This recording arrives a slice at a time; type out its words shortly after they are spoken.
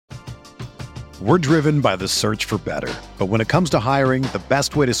We're driven by the search for better. But when it comes to hiring, the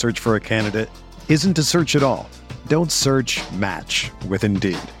best way to search for a candidate isn't to search at all. Don't search, match with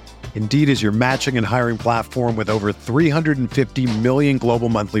Indeed. Indeed is your matching and hiring platform with over 350 million global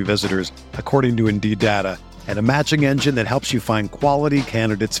monthly visitors, according to Indeed data, and a matching engine that helps you find quality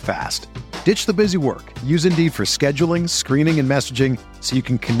candidates fast. Ditch the busy work. Use Indeed for scheduling, screening, and messaging so you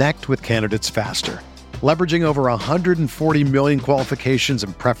can connect with candidates faster. Leveraging over 140 million qualifications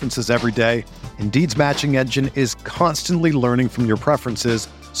and preferences every day, Indeed's matching engine is constantly learning from your preferences,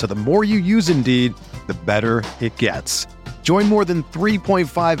 so the more you use Indeed, the better it gets. Join more than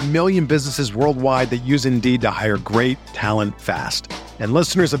 3.5 million businesses worldwide that use Indeed to hire great talent fast. And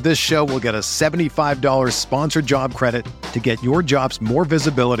listeners of this show will get a $75 sponsored job credit to get your jobs more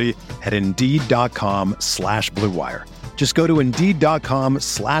visibility at Indeed.com/Blue Wire. Just go to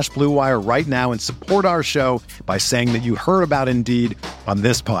Indeed.com/Blue Wire right now and support our show by saying that you heard about Indeed on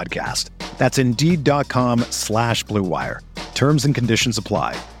this podcast. That's Indeed.com/Blue Wire. Terms and conditions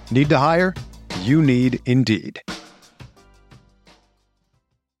apply. Need to hire? You need Indeed.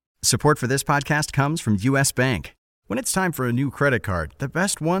 Support for this podcast comes from U.S. Bank. When it's time for a new credit card, the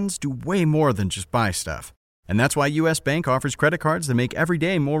best ones do way more than just buy stuff. And that's why U.S. Bank offers credit cards that make every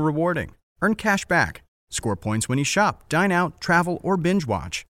day more rewarding. Earn cash back, score points when you shop, dine out, travel, or binge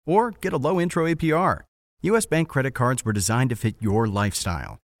watch, or get a low intro APR. U.S. Bank credit cards were designed to fit your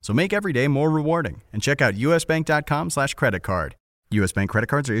lifestyle. So make every day more rewarding and check out usbank.com/credit card. U.S. Bank credit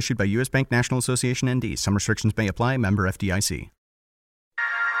cards are issued by U.S. Bank National Association ND. Some restrictions may apply. Member FDIC.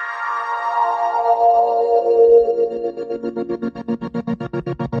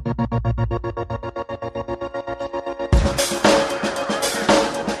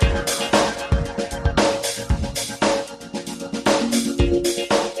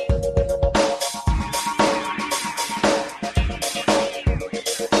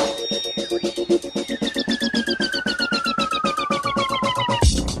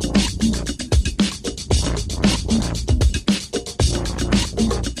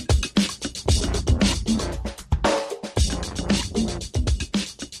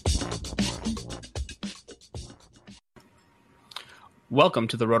 Welcome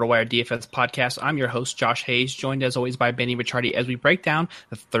to the RotoWire DFS podcast. I'm your host, Josh Hayes, joined as always by Benny Ricciardi as we break down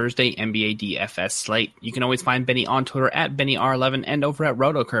the Thursday NBA DFS slate. You can always find Benny on Twitter at BennyR11 and over at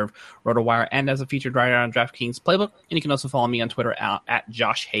RotoCurve, RotoWire, and as a featured writer on DraftKings Playbook. And you can also follow me on Twitter at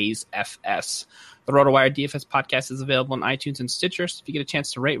JoshHayesFS. The RotoWire DFS podcast is available on iTunes and Stitcher. So if you get a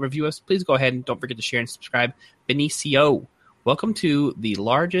chance to rate, review us, please go ahead and don't forget to share and subscribe. Benicio, welcome to the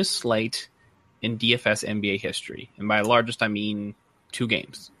largest slate in DFS NBA history. And by largest, I mean 2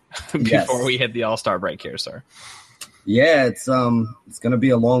 games before we hit the All-Star break here, sir. Yeah, it's going to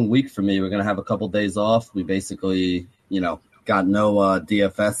be a long week for me. We're going to have a couple days off. We basically, got no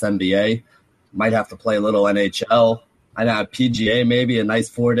DFS NBA. Might have to play a little NHL. I know PGA, maybe a nice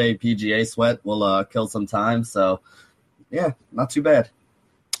 4-day PGA sweat will kill some time. So, yeah, not too bad.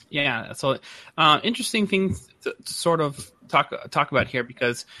 Yeah, so interesting things to sort of talk about here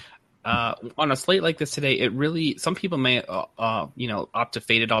because on a slate like this today, it really, some people may, opt to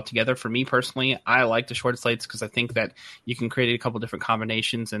fade it altogether. For me personally, I like the short slates because I think that you can create a couple different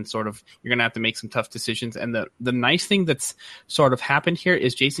combinations and sort of, you're going to have to make some tough decisions. And the nice thing that's sort of happened here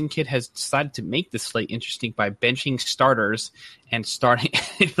is Jason Kidd has decided to make this slate interesting by benching starters and starting.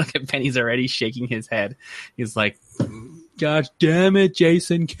 Look at Penny's already shaking his head. He's like, gosh damn it,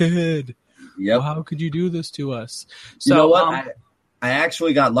 Jason Kidd. Yep. Well, how could you do this to us? So, you know what? I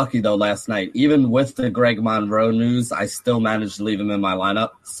actually got lucky, though, last night. Even with the Greg Monroe news, I still managed to leave him in my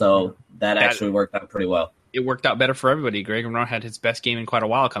lineup. So that actually worked out pretty well. It worked out better for everybody. Greg Monroe had his best game in quite a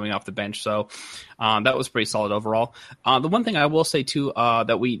while coming off the bench. So that was pretty solid overall. The one thing I will say, too,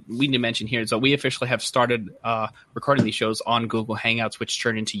 that we need to mention here is that we officially have started recording these shows on Google Hangouts, which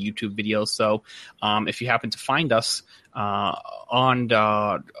turn into YouTube videos. So if you happen to find us on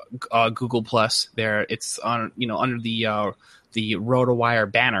Google Plus, there it's on under the RotoWire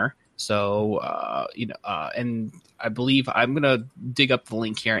banner. So, and I believe I'm going to dig up the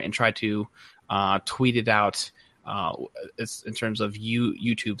link here and try to tweet it out in terms of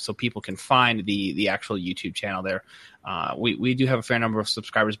YouTube so people can find the actual YouTube channel there. We do have a fair number of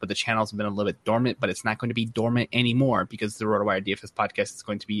subscribers, but the channel's been a little bit dormant, but it's not going to be dormant anymore because the RotoWire DFS podcast is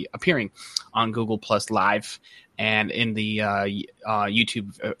going to be appearing on Google Plus Live and in the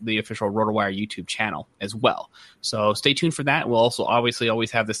YouTube, the official RotoWire YouTube channel as well. So stay tuned for that. We'll also obviously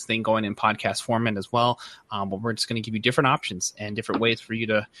always have this thing going in podcast format as well, but we're just going to give you different options and different ways for you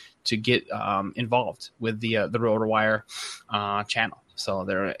to get involved with the RotoWire channel. So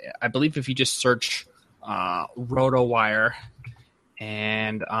there, I believe if you just search RotoWire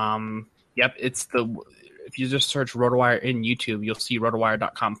and Yep, if you just search RotoWire in YouTube, you'll see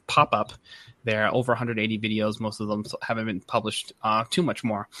rotowire.com pop up. There are over 180 videos. Most of them haven't been published too much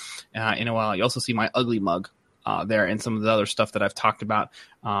more in a while. You also see my ugly mug there and some of the other stuff that I've talked about,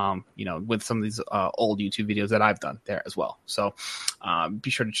 with some of these old YouTube videos that I've done there as well. So be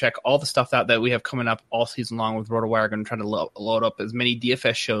sure to check all the stuff out that we have coming up all season long with RotoWire. Going to try to load up as many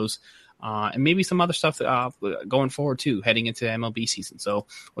DFS shows and maybe some other stuff going forward too, heading into MLB season. So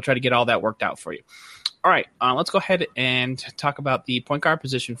we'll try to get all that worked out for you. All right, let's go ahead and talk about the point guard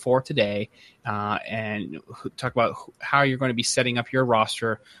position for today and talk about how you're going to be setting up your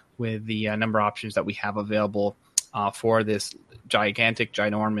roster with the number of options that we have available for this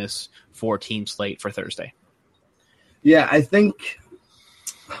ginormous 4-team slate for Thursday. Yeah, I think,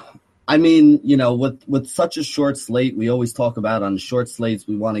 with such a short slate, we always talk about on the short slates,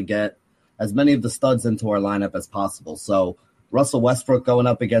 we want to get as many of the studs into our lineup as possible. So Russell Westbrook going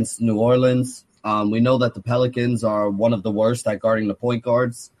up against New Orleans. We know that the Pelicans are one of the worst at guarding the point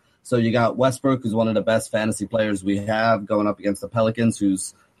guards. So you got Westbrook, who's one of the best fantasy players we have, going up against the Pelicans,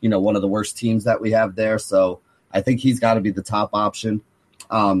 who's, one of the worst teams that we have there. So I think he's got to be the top option.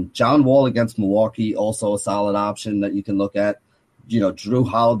 John Wall against Milwaukee, also a solid option that you can look at. Drew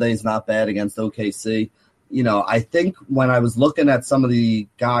Holiday's not bad against OKC. I think when I was looking at some of the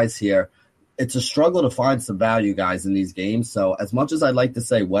guys here, it's a struggle to find some value guys in these games. So as much as I'd like to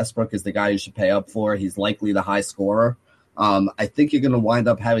say Westbrook is the guy you should pay up for, he's likely the high scorer. I think you're going to wind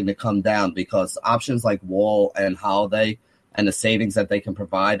up having to come down because options like Wall and Holiday and the savings that they can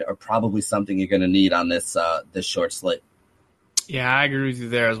provide are probably something you're going to need on this short slate. Yeah, I agree with you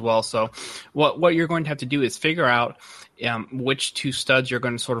there as well. So what you're going to have to do is figure out which two studs you're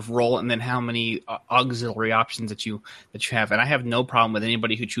going to sort of roll, and then how many auxiliary options that you have. And I have no problem with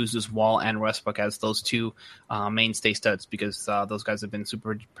anybody who chooses Wall and Westbrook as those two mainstay studs because those guys have been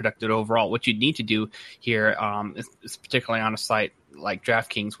super productive overall. What you need to do here is particularly on a site like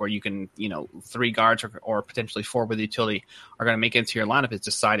DraftKings where you can, 3 guards or potentially 4 with utility are going to make it into your lineup is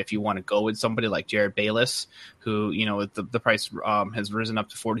decide if you want to go with somebody like Jared Bayless, who, the price has risen up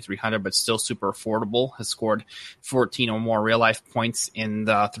to 4,300, but still super affordable, has scored 14 or more real life points in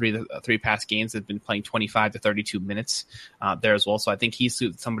the three past games. They've been playing 25 to 32 minutes there as well. So I think he's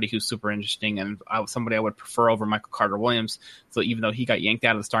somebody who's super interesting and somebody I would prefer over Michael Carter-Williams. So even though he got yanked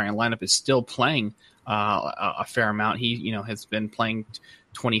out of the starting lineup, is still playing a fair amount. He, has been playing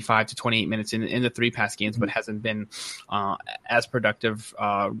 25 to 28 minutes in the 3 past games, but hasn't been as productive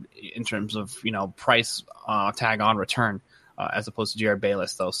in terms of, price tag on return as opposed to Jared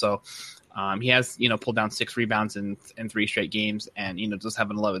Bayless, though. So he has, pulled down 6 rebounds in 3 straight games and, does have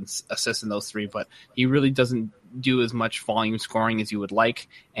an 11 assists in those 3, but he really doesn't do as much volume scoring as you would like.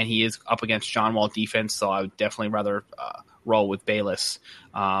 And he is up against John Wall defense. So I would definitely rather roll with Bayless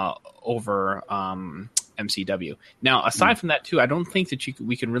over MCW. Now, aside from that, too, I don't think that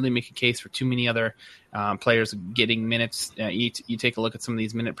we can really make a case for too many other players getting minutes. You take a look at some of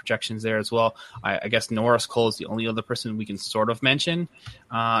these minute projections there as well. I guess Norris Cole is the only other person we can sort of mention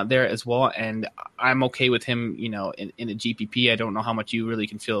there as well. And I'm okay with him, in a GPP. I don't know how much you really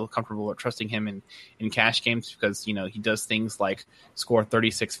can feel comfortable with trusting him in cash games because, he does things like score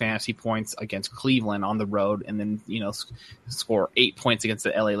 36 fantasy points against Cleveland on the road and then, score 8 points against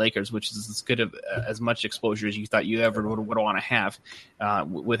the LA Lakers, which is as good as much exposure as you thought you ever would want to have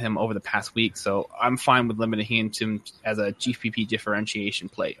with him over the past week. So I'm fine with limiting him as a GPP differentiation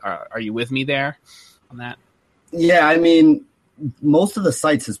play. Are you with me there on that? Yeah, most of the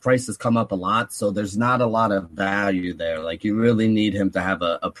sites, his price has come up a lot, so there's not a lot of value there. Like, you really need him to have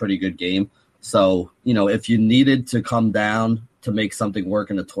a pretty good game. So, if you needed to come down to make something work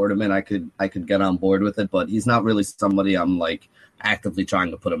in a tournament, I could get on board with it, but he's not really somebody I'm like actively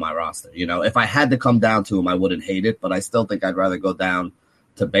trying to put in my roster. If I had to come down to him, I wouldn't hate it, but I still think I'd rather go down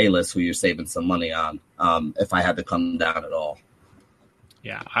to Bayless, who you're saving some money on, if I had to come down at all.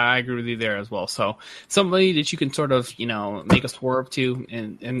 Yeah, I agree with you there as well. So somebody that you can sort of, make a swerve to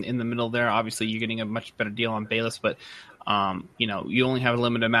in the middle there. Obviously, you're getting a much better deal on Bayless, but you only have a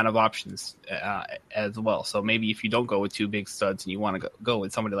limited amount of options as well. So maybe if you don't go with 2 big studs and you want to go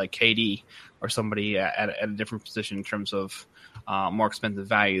with somebody like KD or somebody at a different position in terms of more expensive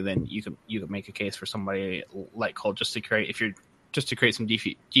value, then you could make a case for somebody like Cole just to create some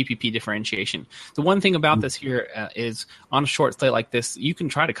GPP differentiation. The one thing about this here is on a short slate like this, you can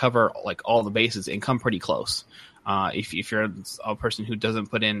try to cover like all the bases and come pretty close. If you're a person who doesn't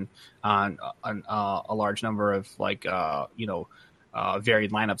put in a large number of varied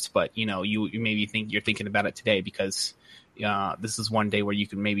lineups, but you maybe you're thinking about it today because this is one day where you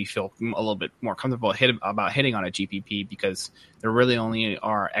can maybe feel a little bit more comfortable about hitting on a GPP, because there really only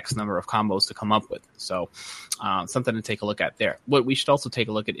are X number of combos to come up with. So something to take a look at there. What we should also take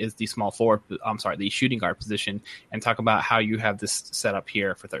a look at is the the shooting guard position, and talk about how you have this set up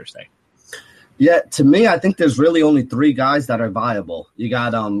here for Thursday. Yeah, to me, I think there's really only three guys that are viable. You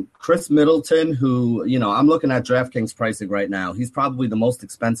got Chris Middleton, who, I'm looking at DraftKings pricing right now. He's probably the most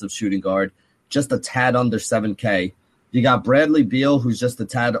expensive shooting guard, just a tad under 7K. You got Bradley Beal, who's just a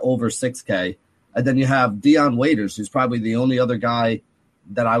tad over 6K. And then you have Dion Waiters, who's probably the only other guy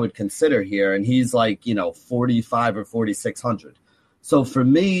that I would consider here. And he's like, 45 or 4,600. So for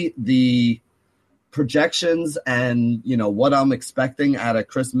me, the projections and, what I'm expecting out of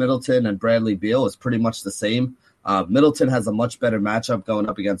Chris Middleton and Bradley Beal is pretty much the same. Middleton has a much better matchup going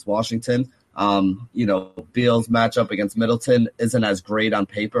up against Washington. Beal's matchup against Middleton isn't as great on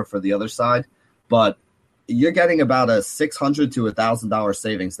paper for the other side, but you're getting about a $600 to $1,000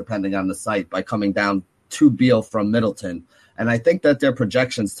 savings depending on the site by coming down to Beal from Middleton. And I think that their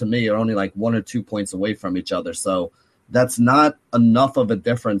projections to me are only like 1 or 2 points away from each other. So that's not enough of a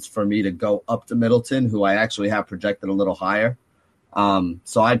difference for me to go up to Middleton, who I actually have projected a little higher.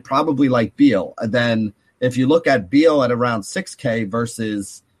 So I'd probably like Beal. And then if you look at Beal at around 6K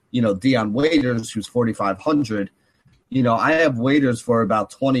versus, Dion Waiters, who's 4,500, I have Waiters for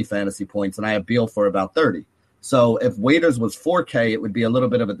about 20 fantasy points and I have Beal for about 30. So if Waiters was 4K, it would be a little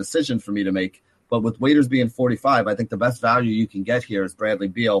bit of a decision for me to make. But with Waiters being 45, I think the best value you can get here is Bradley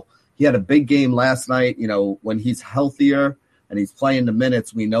Beal. He had a big game last night. When he's healthier and he's playing the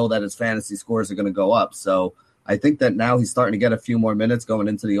minutes, we know that his fantasy scores are going to go up. So I think that now he's starting to get a few more minutes going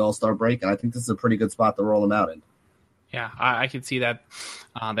into the All-Star break, and I think this is a pretty good spot to roll him out in. Yeah, I can see that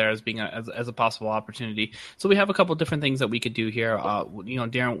there as being as a possible opportunity. So we have a couple different things that we could do here.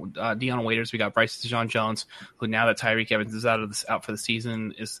 Dion Waiters, we got Bryce Dejean-Jones, who now that Tyreek Evans is out for the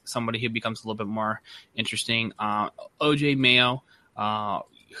season, is somebody who becomes a little bit more interesting. OJ Mayo,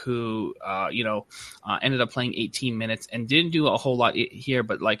 who ended up playing 18 minutes and didn't do a whole lot here,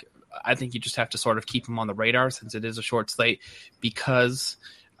 but I think you just have to sort of keep him on the radar since it is a short slate, because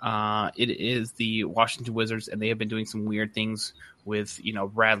it is the Washington Wizards, and they have been doing some weird things with,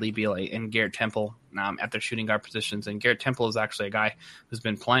 Bradley Beal and Garrett Temple at their shooting guard positions. And Garrett Temple is actually a guy who's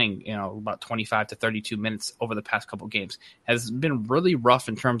been playing, about 25 to 32 minutes over the past couple of games. Has been really rough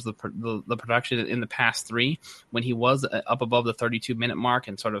in terms of the production in the past three, when he was up above the 32-minute mark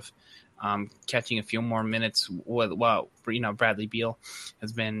and sort of catching a few more minutes while Bradley Beal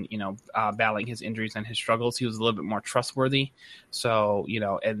has been, battling his injuries and his struggles. He was a little bit more trustworthy. So,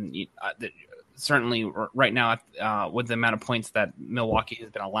 certainly right now, with the amount of points that Milwaukee has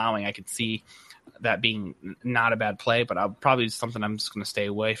been allowing, I could see that being not a bad play, but probably something I'm just going to stay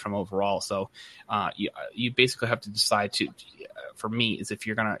away from overall. So you basically have to decide for me, is if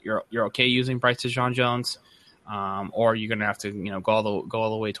you're okay using Bryce Dejean-Jones, or you're going to have to, go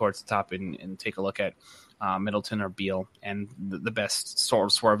all the way towards the top and take a look at Middleton or Beal, and the best sort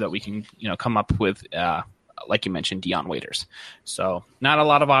of swerve that we can, come up with, like you mentioned, Dion Waiters. So not a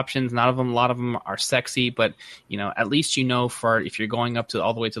lot of options. A lot of them are sexy, but at least for if you're going up to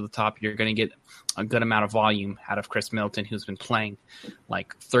all the way to the top, you're going to get a good amount of volume out of Chris Middleton, who's been playing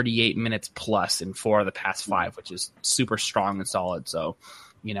like 38 minutes plus in 4 of the past 5, which is super strong and solid. So,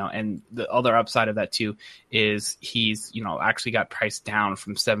 and the other upside of that too is he's, actually got priced down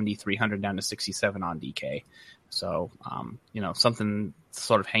from 7,300 down to 67 on DK. So, something to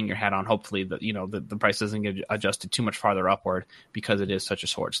sort of hang your hat on. Hopefully the price doesn't get adjusted too much farther upward, because it is such a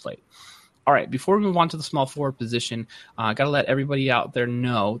short slate. All right, before we move on to the small forward position, got to let everybody out there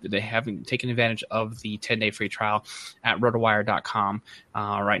know that they haven't taken advantage of the 10-day free trial at rotowire.com.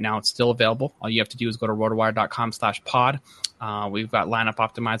 Right now, it's still available. All you have to do is go to rotowire.com/pod. We've got lineup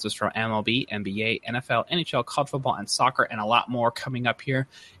optimizers for MLB, NBA, NFL, NHL, college football, and soccer, and a lot more coming up here.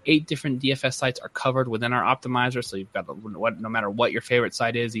 8 different DFS sites are covered within our optimizer, so you've got no matter what your favorite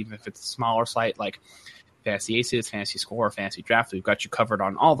site is, even if it's a smaller site like Fantasy Aces, Fantasy Score, Fantasy Draft. We've got you covered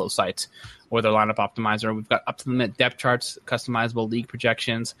on all those sites with our lineup optimizer. We've got up-to-the-minute depth charts, customizable league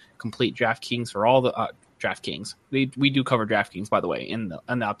projections, complete DraftKings for all the DraftKings. We do cover DraftKings, by the way, in the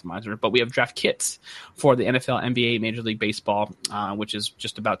optimizer, but we have draft kits for the NFL, NBA, Major League Baseball, which is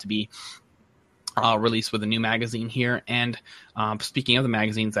just about to be released with a new magazine here. And speaking of the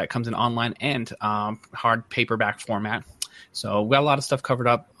magazines, that comes in online and hard paperback format. So we got a lot of stuff covered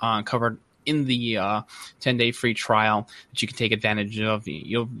in the 10-day free trial that you can take advantage of.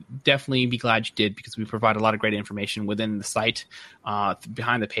 You'll definitely be glad you did, because we provide a lot of great information within the site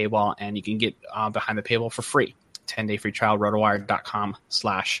behind the paywall, and you can get behind the paywall for free. 10-day free trial,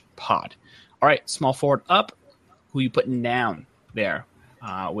 rotowire.com/pod. All right, small forward up. who you putting down there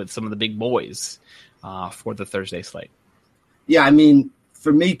with some of the big boys for the Thursday slate? Yeah, I mean,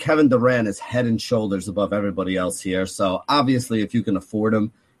 for me, Kevin Durant is head and shoulders above everybody else here. So obviously, if you can afford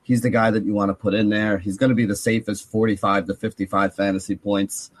him, he's the guy that you want to put in there. He's going to be the safest 45 to 55 fantasy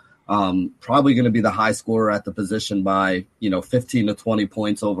points. Probably going to be the high scorer at the position by, 15 to 20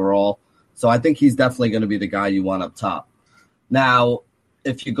 points overall. So I think he's definitely going to be the guy you want up top. Now,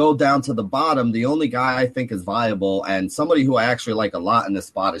 if you go down to the bottom, the only guy I think is viable and somebody who I actually like a lot in this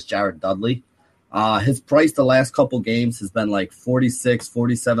spot is Jared Dudley. His price the last couple games has been like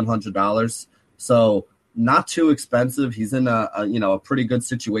 $4,700. So not too expensive. He's in a pretty good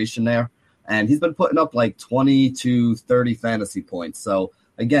situation there. And he's been putting up like 20 to 30 fantasy points. So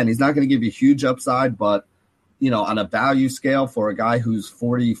again, he's not going to give you huge upside, but on a value scale for a guy who's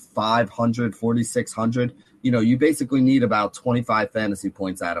 4,500, 4,600, you basically need about 25 fantasy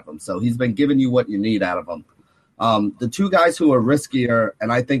points out of him. So he's been giving you what you need out of him. The two guys who are riskier,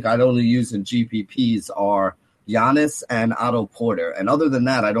 and I think I'd only use in GPPs, are Giannis and Otto Porter. And other than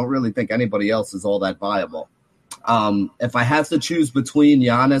that, I don't really think anybody else is all that viable. If I have to choose between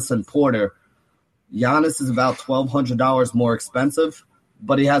Giannis and Porter, Giannis is about $1,200 more expensive,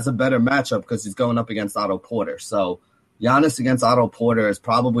 but he has a better matchup because he's going up against Otto Porter. So Giannis against Otto Porter is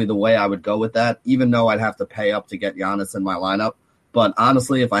probably the way I would go with that, even though I'd have to pay up to get Giannis in my lineup. But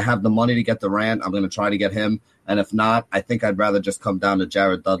honestly, if I have the money to get Durant, I'm going to try to get him. And if not, I think I'd rather just come down to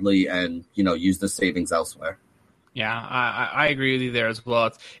Jared Dudley and, use the savings elsewhere. Yeah, I agree with you there as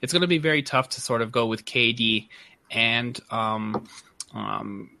well. It's going to be very tough to sort of go with KD and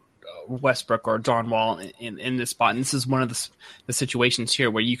Westbrook or John Wall in this spot. And this is one of the situations here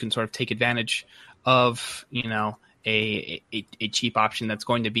where you can sort of take advantage of, a cheap option that's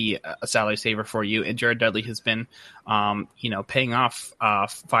going to be a salary saver for you. And Jared Dudley has been, paying off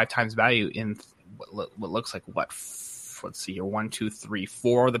 5 times value in what looks like let's see here, 1, 2, 3,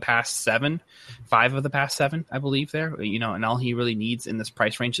 4 of the past 7, 5 of the past 7, I believe there, and all he really needs in this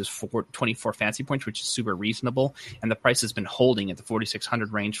price range is 24 fantasy points, which is super reasonable. And the price has been holding at the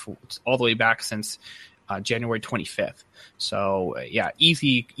 4,600 range for all the way back since January 25th. So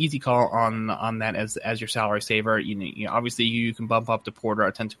easy call on that as your salary saver. Obviously you can bump up to Porter,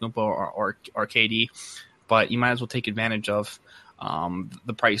 Antetokounmpo, or KD, but you might as well take advantage of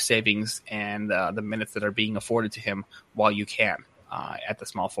the price savings and the minutes that are being afforded to him while you can at the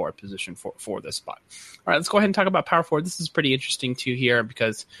small forward position for this spot. All right, let's go ahead and talk about power forward. This is pretty interesting too here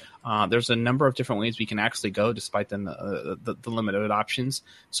because there's a number of different ways we can actually go despite the limited options.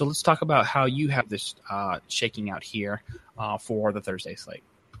 So let's talk about how you have this shaking out here for the Thursday slate.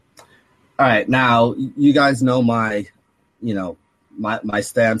 All right, now you guys know my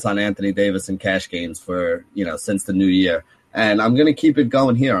stance on Anthony Davis and cash gains for since the new year. And I'm going to keep it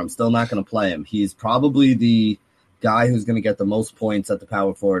going here. I'm still not going to play him. He's probably the guy who's going to get the most points at the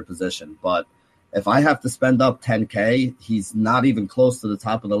power forward position. But if I have to spend up $10K, he's not even close to the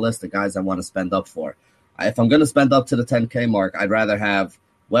top of the list of guys I want to spend up for. If I'm going to spend up to the $10K mark, I'd rather have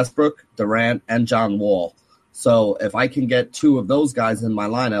Westbrook, Durant, and John Wall. So if I can get 2 of those guys in my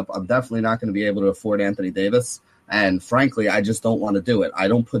lineup, I'm definitely not going to be able to afford Anthony Davis. And frankly, I just don't want to do it. I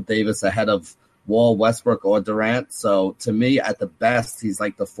don't put Davis ahead of Wall, Westbrook, or Durant. So to me, at the best, he's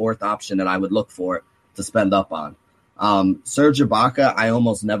like the 4th option that I would look for to spend up on. Serge Ibaka, I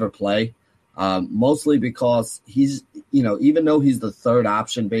almost never play, mostly because he's, even though he's the 3rd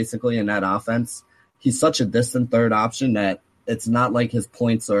option basically in that offense, he's such a distant 3rd option that it's not like his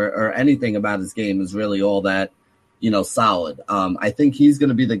points or anything about his game is really all that, solid. I think he's going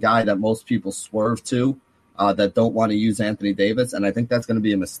to be the guy that most people swerve to that don't want to use Anthony Davis, and I think that's going to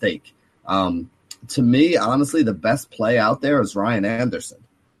be a mistake. To me, honestly, the best play out there is Ryan Anderson.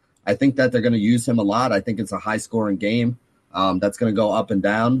 I think that they're going to use him a lot. I think it's a high-scoring game that's going to go up and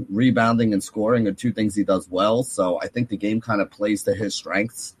down. Rebounding and scoring are 2 things he does well, so I think the game kind of plays to his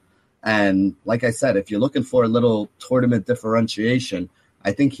strengths. And like I said, if you're looking for a little tournament differentiation,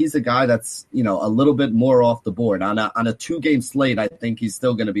 I think he's a guy that's, a little bit more off the board. On a 2-game slate, I think he's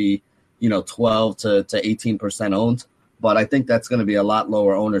still going to be, 12 to 18% owned. But I think that's going to be a lot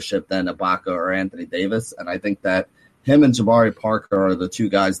lower ownership than Ibaka or Anthony Davis. And I think that him and Jabari Parker are the 2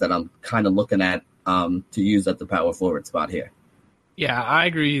 guys that I'm kind of looking at to use at the power forward spot here. Yeah, I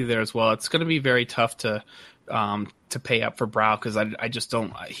agree with you there as well. It's going to be very tough to pay up for Brow because I just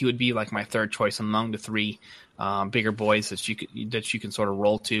don't. He would be like my 3rd choice among the 3 bigger boys that you can sort of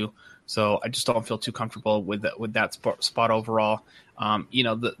roll to. So I just don't feel too comfortable with that spot overall.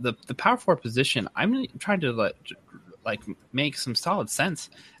 The power forward position, I'm trying to make some solid sense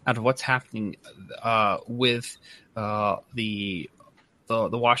out of what's happening with the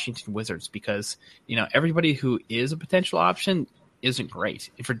the Washington Wizards because, everybody who is a potential option isn't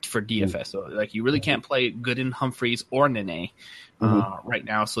great for DFS. So like you really can't play Gooden, Humphreys, or Nene right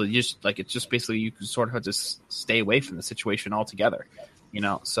now. So you just it's just basically you can sort of have to stay away from the situation altogether.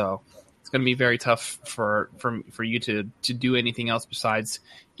 So it's going to be very tough for you to do anything else besides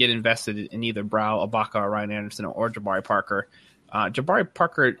get invested in either Brow, Ibaka, or Ryan Anderson, or Jabari Parker. Jabari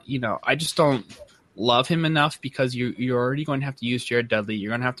Parker, I just don't love him enough because you're already going to have to use Jared Dudley. You're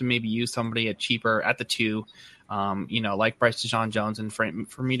going to have to maybe use somebody at cheaper at the 2, like Bryce DeJon-Jones. And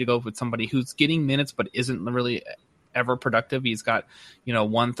for me to go with somebody who's getting minutes but isn't really ever productive, he's got,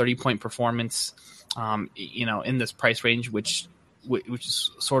 1 30-point performance, in this price range, which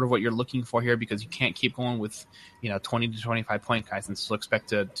is sort of what you're looking for here because you can't keep going with, 20 to 25 point guys and still expect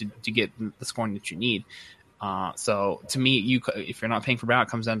to get the scoring that you need. So to me, if you're not paying for Brown, it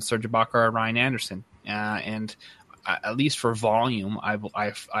comes down to Serge Ibaka or Ryan Anderson. And at least for volume,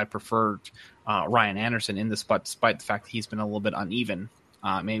 I preferred Ryan Anderson in this spot, despite the fact that he's been a little bit uneven.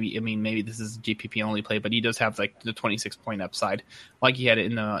 Maybe this is a GPP only play, but he does have like the 26-point upside, like he had it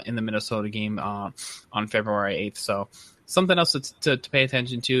in the Minnesota game on February 8th. So something else to pay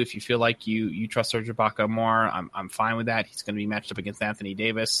attention to. If you feel like you trust Serge Ibaka more, I'm fine with that. He's going to be matched up against Anthony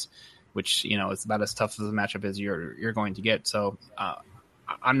Davis, which is about as tough as a matchup as you're going to get. So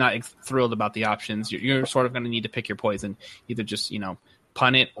I'm not thrilled about the options. You're sort of going to need to pick your poison, either just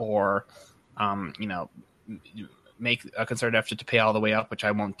punt it or make a concerted effort to pay all the way up, which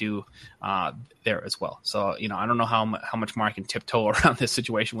I won't do there as well. So I don't know how much more I can tiptoe around this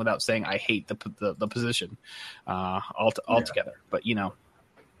situation without saying I hate the position altogether. But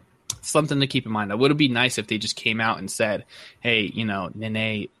something to keep in mind. It would be nice if they just came out and said, hey,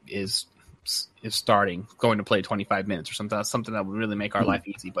 Nene is starting, going to play 25 minutes or something that would really make our life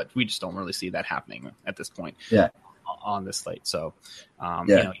easy. But we just don't really see that happening at this point on this slate. So,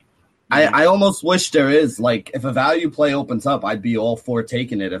 I almost wish there is, if a value play opens up, I'd be all for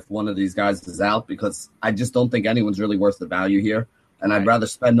taking it if one of these guys is out because I just don't think anyone's really worth the value here. And I'd rather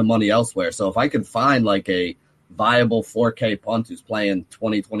spend the money elsewhere. So if I could find a viable 4K punt who's playing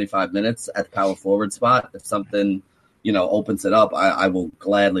 20, 25 minutes at the power forward spot, if something, opens it up, I will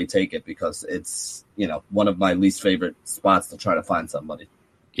gladly take it because it's, one of my least favorite spots to try to find somebody.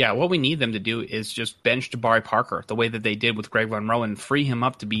 Yeah, what we need them to do is just bench Jabari Parker the way that they did with Greg Monroe and free him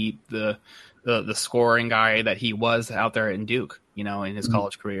up to be the scoring guy that he was out there in Duke, in his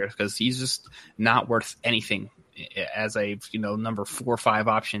college career, because he's just not worth anything as a number 4 or 5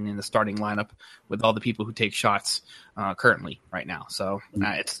 option in the starting lineup with all the people who take shots currently right now. So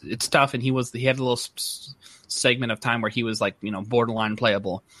it's tough, and he had a little segment of time where he was borderline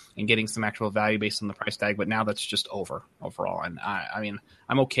playable and getting some actual value based on the price tag, but now that's just overall. And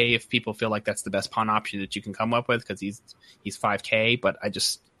I'm okay if people feel like that's the best pawn option that you can come up with because he's 5K, but I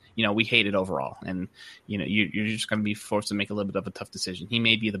just we hate it overall, and you're just going to be forced to make a little bit of a tough decision. He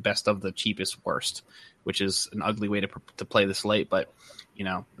may be the best of the cheapest worst, which is an ugly way to play this late, but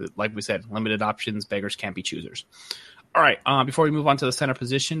like we said, limited options, beggars can't be choosers. All right, before we move on to the center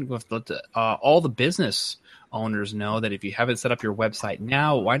position, we have to let all the business owners know that if you haven't set up your website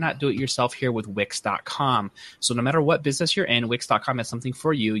now, why not do it yourself here with Wix.com? So no matter what business you're in, Wix.com has something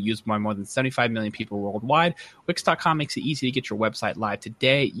for you, used by more than 75 million people worldwide. Wix.com makes it easy to get your website live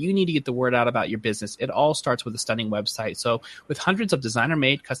today. You need to get the word out about your business. It all starts with a stunning website. So with hundreds of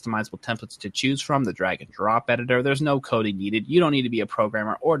designer-made, customizable templates to choose from, the drag and drop editor, there's no coding needed. You don't need to be a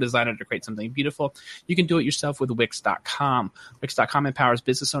programmer or designer to create something beautiful. You can do it yourself with Wix.com. Wix.com empowers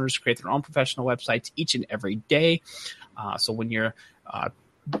business owners to create their own professional websites each and every day. So when you're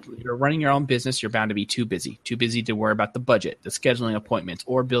running your own business, you're bound to be too busy to worry about the budget, the scheduling appointments,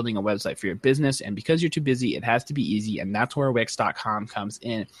 or building a website for your business. And because you're too busy, it has to be easy. And that's where Wix.com comes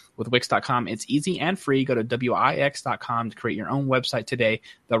in. With Wix.com, it's easy and free. Go to Wix.com to create your own website today.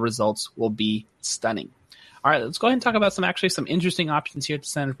 The results will be stunning. All right, let's go ahead and talk about some interesting options here at the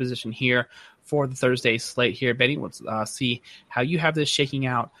center position here for the Thursday slate here. Benny, let's see how you have this shaking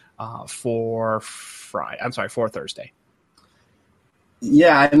out for Thursday.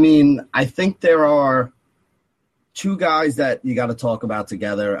 Yeah, I think there are 2 guys that you got to talk about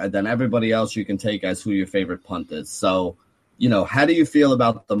together, and then everybody else you can take as who your favorite punt is. So, how do you feel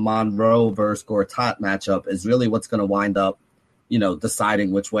about the Monroe versus Gortat matchup is really what's going to wind up,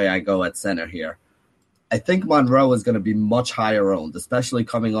 deciding which way I go at center here. I think Monroe is going to be much higher owned, especially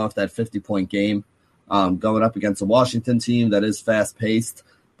coming off that 50-point game, going up against a Washington team that is fast-paced.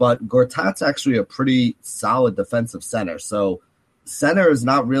 But Gortat's actually a pretty solid defensive center. So center is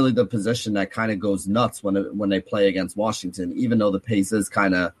not really the position that kind of goes nuts when they play against Washington, even though the pace is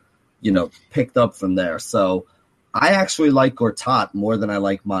kind of, picked up from there. So I actually like Gortat more than I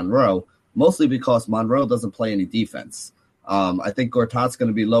like Monroe, mostly because Monroe doesn't play any defense. I think Gortat's going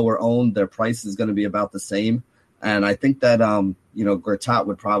to be lower owned. Their price is going to be about the same. And I think that, Gortat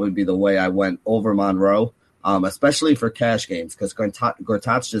would probably be the way I went over Monroe, especially for cash games, because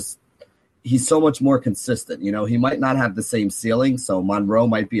Gortat's he's so much more consistent. He might not have the same ceiling, so Monroe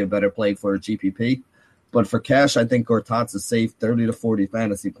might be a better play for a GPP. But for cash, I think Gortat's a safe 30 to 40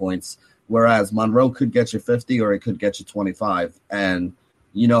 fantasy points, whereas Monroe could get you 50 or it could get you 25. And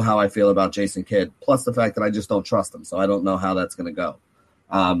you know how I feel about Jason Kidd, plus the fact that I just don't trust him, so I don't know how that's going to go.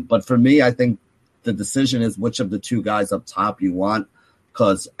 But for me, I think the decision is which of the two guys up top you want,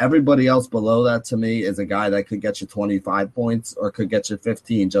 because everybody else below that to me is a guy that could get you 25 points or could get you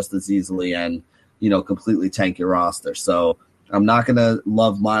 15 just as easily and, completely tank your roster. So I'm not going to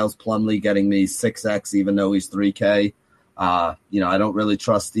love Miles Plumlee getting me 6X even though he's 3K. I don't really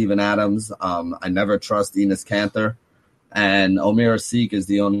trust Steven Adams. I never trust Enes Kanter. And Omer Asik is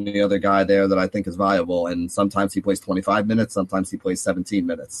the only other guy there that I think is viable. And sometimes he plays 25 minutes, sometimes he plays 17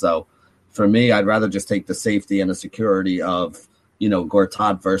 minutes. So for me, I'd rather just take the safety and the security of,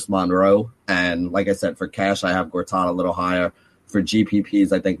 Gortat versus Monroe. And like I said, for cash, I have Gortat a little higher. For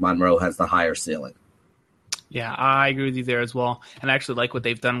GPPs, I think Monroe has the higher ceiling. Yeah, I agree with you there as well. And I actually like what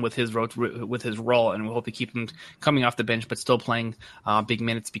they've done with his role, and we hope to keep him coming off the bench but still playing big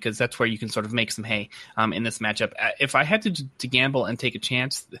minutes, because that's where you can sort of make some hay in this matchup. If I had to gamble and take a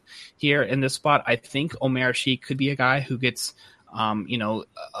chance here in this spot, I think Omer Asik could be a guy who gets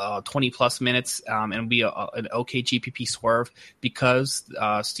 20 plus minutes and be an okay GPP swerve, because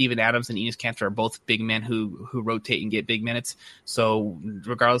Steven Adams and Enes Kanter are both big men who rotate and get big minutes. So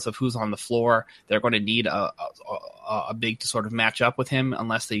regardless of who's on the floor, they're going to need a big to sort of match up with him,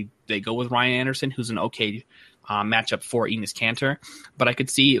 unless they go with Ryan Anderson, who's an okay matchup for Enes Kanter. But I could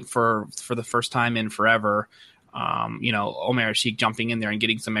see for the first time in forever, Omer Asik jumping in there and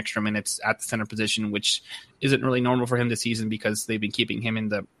getting some extra minutes at the center position, which isn't really normal for him this season, because they've been keeping him in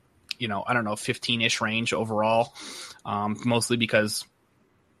the, 15-ish range overall, mostly because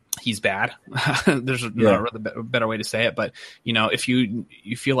he's bad. There's not really a better way to say it, but if you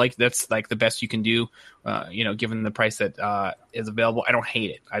feel like that's like the best you can do, given the price that is available, I don't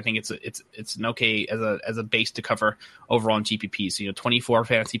hate it. I think it's an okay as a base to cover overall in GPP. So 24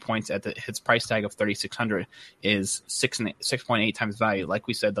 fantasy points at its price tag of 3,600 is 6.8 times value. Like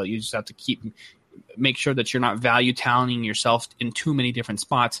we said, though, you just have to make sure that you're not value talenting yourself in too many different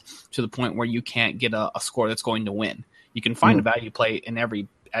spots to the point where you can't get a score that's going to win. You can find a value play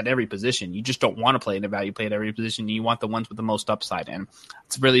at every position. You just don't want to play in a value play at every position. You want the ones with the most upside, and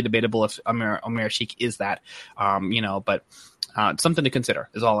it's really debatable if Omer Asik is that, but something to consider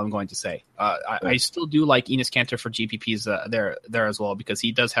is all I'm going to say. I still do like Enes Kanter for GPPs there as well, because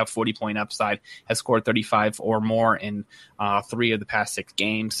he does have 40-point upside, has scored 35 or more in 3 of the past 6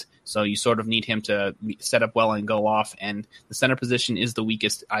 games. So you sort of need him to set up well and go off. And the center position is the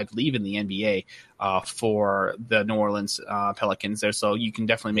weakest, I believe, in the NBA for the New Orleans Pelicans there. So you can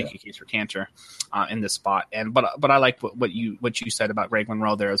definitely make a case for Kanter in this spot. But I like what you said about Greg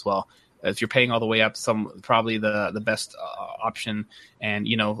Monroe there as well. If you're paying all the way up, probably the best option, and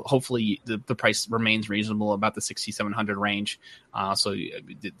hopefully the price remains reasonable, about the 6,700 range. So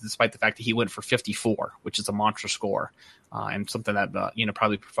despite the fact that he went for 54, which is a monster score, and something that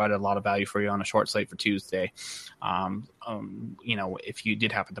probably provided a lot of value for you on a short slate for Tuesday, if you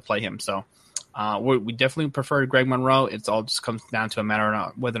did happen to play him. So we definitely prefer Greg Monroe. It's all just comes down to a matter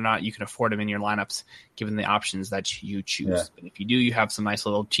of whether or not you can afford him in your lineups, given the options that you choose. Yeah. But if you do, you have some nice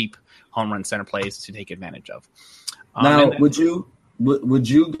little cheap home run center plays to take advantage of. Now, would you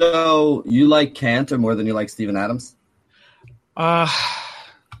go? You like Kanter more than you like Steven Adams?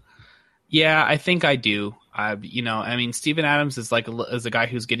 Yeah, I think I do. Steven Adams is is a guy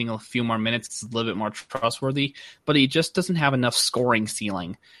who's getting a few more minutes. It's a little bit more trustworthy, but he just doesn't have enough scoring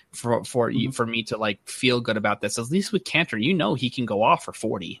ceiling for me to feel good about this. At least with Kanter, he can go off for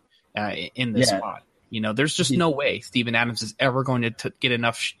 40 in this spot. There's just no way Steven Adams is ever going to get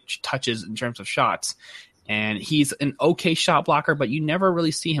enough touches in terms of shots. And he's an okay shot blocker, but you never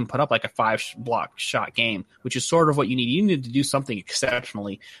really see him put up like a 5-block shot game, which is sort of what you need. You need to do something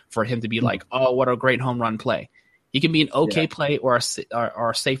exceptionally for him to be like, oh, what a great home run play. He can be an okay play or a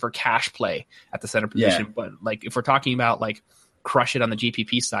safer cash play at the center position. Yeah. But if we're talking about crush it on the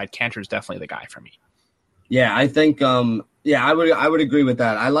GPP side, Kanter is definitely the guy for me. Yeah, I think I would agree with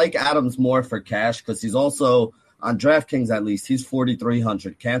that. I like Adams more for cash because he's also on DraftKings, at least he's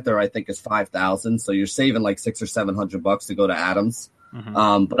 4,300. Kanter, I think, is 5,000. So you're saving $600 or $700 to go to Adams.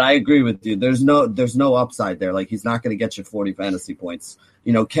 Mm-hmm. But I agree with you. There's no upside there. Like, he's not going to get you 40 fantasy points.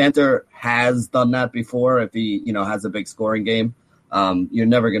 You know, Cantor has done that before. If he, you know, has a big scoring game,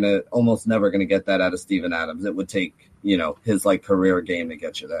 you're almost never going to get that out of Steven Adams. It would take, you know, his like career game to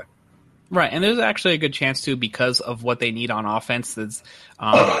get you there. Right, and there's actually a good chance too, because of what they need on offense. That's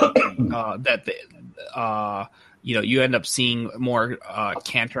you know, you end up seeing more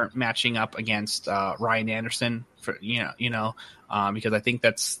Cantor matching up against Ryan Anderson for because I think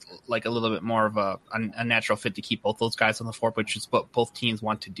that's like a little bit more of a natural fit to keep both those guys on the floor, which is what both teams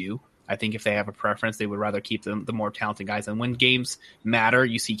want to do. I think if they have a preference, they would rather keep the more talented guys. And when games matter,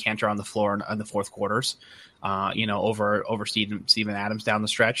 you see Cantor on the floor in the fourth quarters, over Steven Adams down the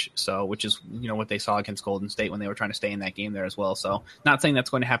stretch. So, which is, you know, what they saw against Golden State when they were trying to stay in that game there as well. So, not saying that's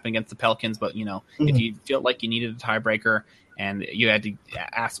going to happen against the Pelicans, but, you know, if you feel like you needed a tiebreaker and you had to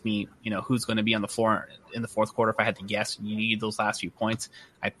ask me, you know, who's going to be on the floor in the fourth quarter, if I had to guess, you need those last few points,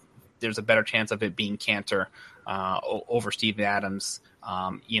 there's a better chance of it being Cantor over Steven Adams.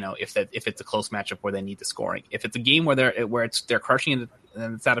 If it's a close matchup where they need the scoring. If it's a game where they're crushing it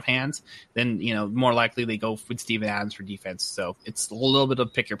and it's out of hands, then, you know, more likely they go with Steven Adams for defense. So it's a little bit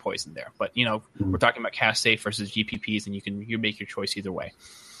of pick your poison there. But, you know, we're talking about cash safe versus GPPs, and you make your choice either way.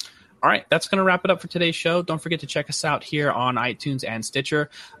 All right, that's going to wrap it up for today's show. Don't forget to check us out here on iTunes and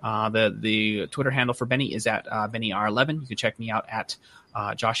Stitcher. The Twitter handle for Benny is at BennyR11. You can check me out at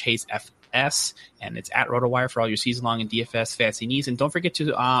Josh Hayes FS, and it's at RotoWire for all your season-long and DFS fantasy needs. And don't forget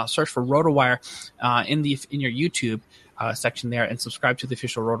to search for RotoWire in your YouTube section there, and subscribe to the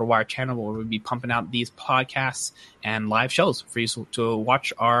official RotoWire channel, where we'll be pumping out these podcasts and live shows for you to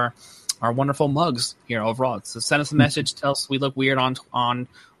watch our wonderful mugs here overall. So send us a message, tell us we look weird on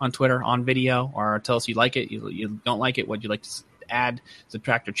Twitter, on video, or tell us you like it, you don't like it, what you'd like to add,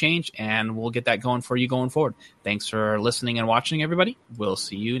 subtract, or change, and we'll get that going for you going forward. Thanks for listening and watching, everybody. We'll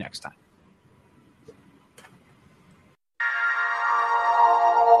see you next time.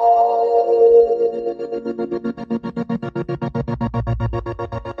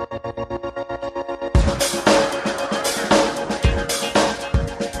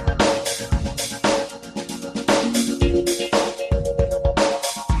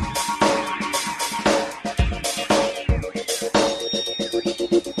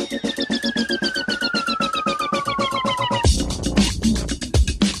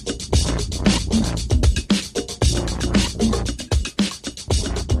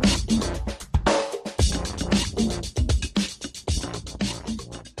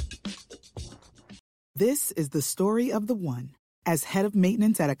 This is the story of the one. As head of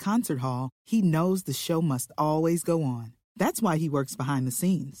maintenance at a concert hall, he knows the show must always go on. That's why he works behind the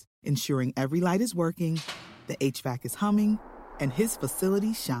scenes, ensuring every light is working, the HVAC is humming, and his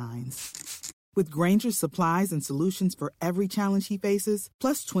facility shines. With Grainger's supplies and solutions for every challenge he faces,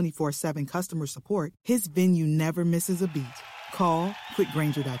 plus 24/7 customer support, his venue never misses a beat. Call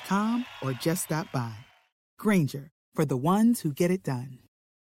quickgrainger.com or just stop by. Grainger, for the ones who get it done.